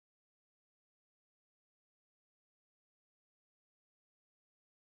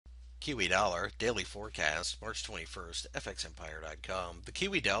Kiwi dollar daily forecast, March 21st, fxempire.com. The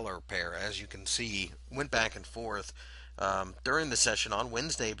Kiwi dollar pair, as you can see, went back and forth during the session on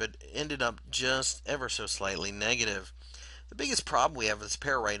Wednesday, but ended up just ever so slightly negative. The biggest problem we have with this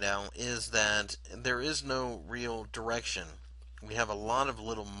pair right now is that there is no real direction. We have a lot of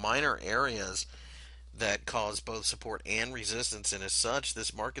little minor areas that cause both support and resistance, and as such,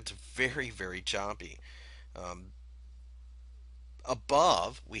 this market's very, very choppy. Um,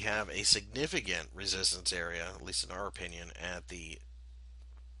 Above, we have a significant resistance area, at least in our opinion, at the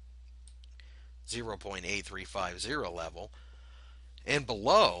 0.8350 level. And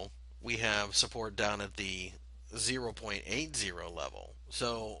below, we have support down at the 0.80 level.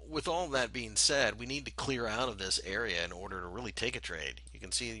 So, with all that being said, we need to clear out of this area in order to really take a trade. You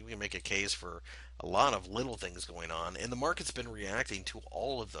can see we can make a case for a lot of little things going on, and the market's been reacting to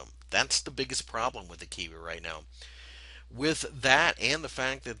all of them. That's the biggest problem with the Kiwi right now. With that and the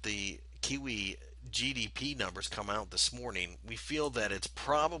fact that the Kiwi GDP numbers come out this morning, we feel that it's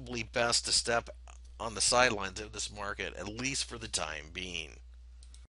probably best to step on the sidelines of this market, at least for the time being.